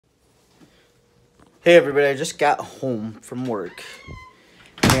Hey everybody, I just got home from work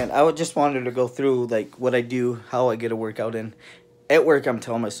and I just wanted to go through like what I do, how I get a workout in. At work, I'm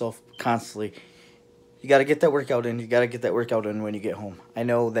telling myself constantly, you got to get that workout in, you got to get that workout in when you get home. I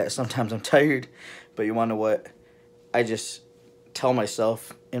know that sometimes I'm tired, but you want to know what? I just tell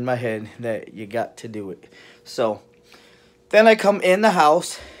myself in my head that you got to do it. So then I come in the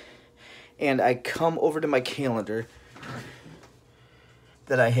house and I come over to my calendar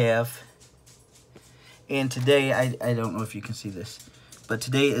that I have. And today, I don't know if you can see this, but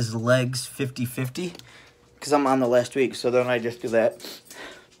today is legs 50-50 because I'm on the last week. So then I just do that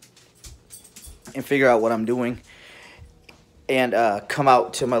and figure out what I'm doing and come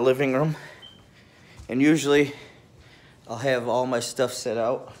out to my living room. And usually I'll have all my stuff set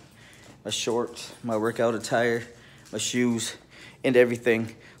out, my shorts, my workout attire, my shoes, and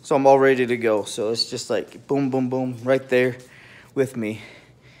everything. So I'm all ready to go. So it's just like boom, boom, boom, right there with me.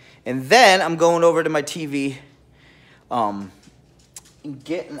 And then I'm going over to my TV,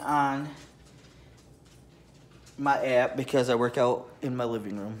 getting on my app because I work out in my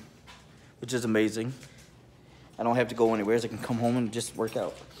living room, which is amazing. I don't have to go anywhere. I can come home and just work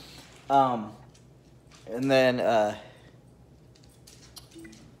out. And then I'm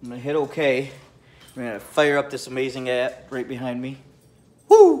going to hit OK. I'm going to fire up this amazing app right behind me.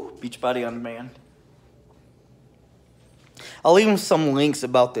 Woo! Beachbody On Demand. I'll leave some links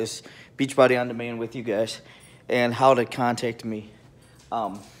about this Beachbody On Demand with you guys and how to contact me.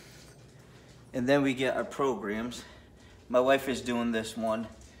 And then we get our programs. My wife is doing this one,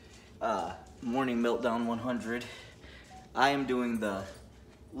 Morning Meltdown 100. I am doing the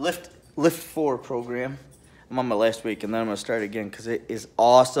Lift 4 program. I'm on my last week, and then I'm going to start again because it is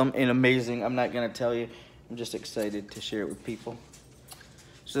awesome and amazing. I'm not going to tell you. I'm just excited to share it with people.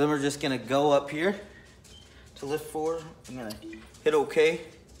 So then we're just going to go up here to Lift 4. I'm gonna hit OK. And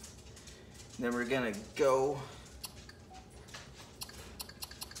then we're gonna go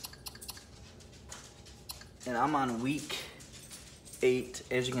and I'm on week 8.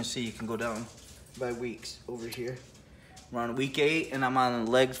 As you can see, you can go down by weeks over here. We're on week 8 and I'm on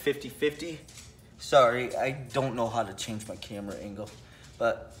legs 50-50. Sorry, I don't know how to change my camera angle,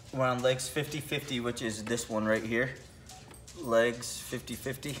 but we're on legs 50-50, which is this one right here. Legs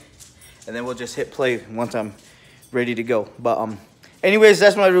 50-50. And then we'll just hit play once I'm ready to go. But anyways,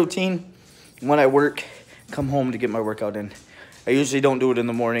 that's my routine when I work. Come home to get my workout in. I usually don't do it in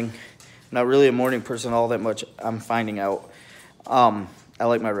the morning. I'm not really a morning person all that much, I'm finding out. I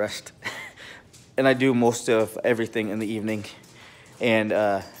like my rest. And I do most of everything in the evening. And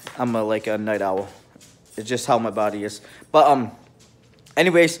I'm like a night owl. It's just how my body is. But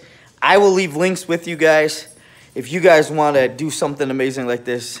anyways, I will leave links with you guys. If you guys want to do something amazing like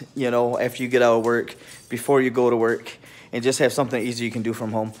this, you know, after you get out of work, before you go to work, and just have something easy you can do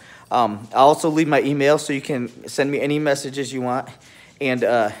from home. I'll also leave my email so you can send me any messages you want.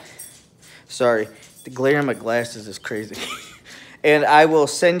 And, sorry, the glare in my glasses is crazy. And I will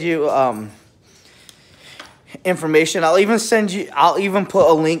send you information. I'll even put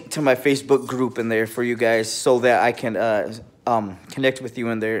a link to my Facebook group in there for you guys so that I can connect with you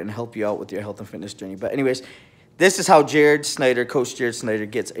in there and help you out with your health and fitness journey. But anyways, this is how Jared Snyder, Coach Jared Snyder,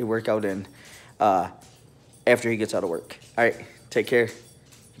 gets a workout in after he gets out of work. All right, take care.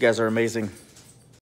 You guys are amazing.